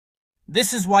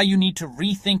This is why you need to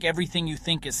rethink everything you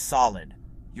think is solid.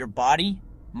 Your body,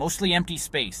 mostly empty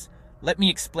space. Let me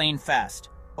explain fast.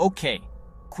 Okay,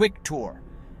 quick tour.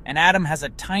 An atom has a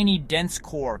tiny dense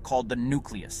core called the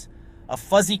nucleus. A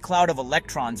fuzzy cloud of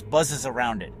electrons buzzes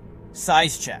around it.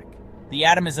 Size check. The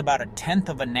atom is about 1/10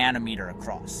 of a nanometer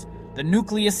across. The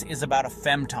nucleus is about a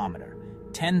femtometer,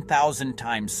 10,000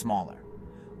 times smaller.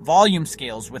 Volume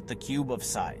scales with the cube of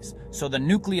size, so the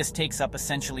nucleus takes up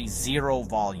essentially zero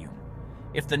volume.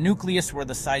 If the nucleus were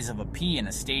the size of a pea in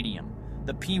a stadium,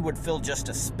 the pea would fill just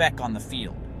a speck on the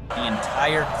field. The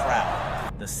entire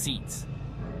crowd, the seats,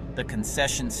 the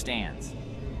concession stands.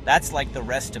 That's like the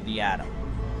rest of the atom.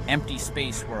 Empty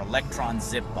space where electrons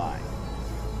zip by.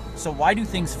 So why do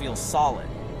things feel solid?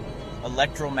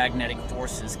 Electromagnetic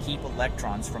forces keep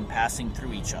electrons from passing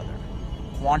through each other.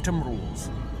 Quantum rules,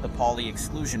 the Pauli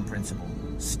exclusion principle,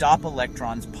 stop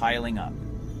electrons piling up.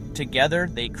 Together,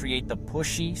 they create the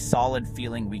pushy, solid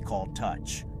feeling we call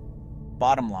touch.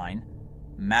 Bottom line,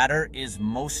 matter is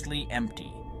mostly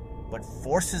empty, but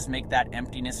forces make that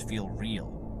emptiness feel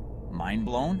real. Mind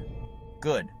blown?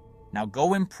 Good. Now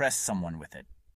go impress someone with it.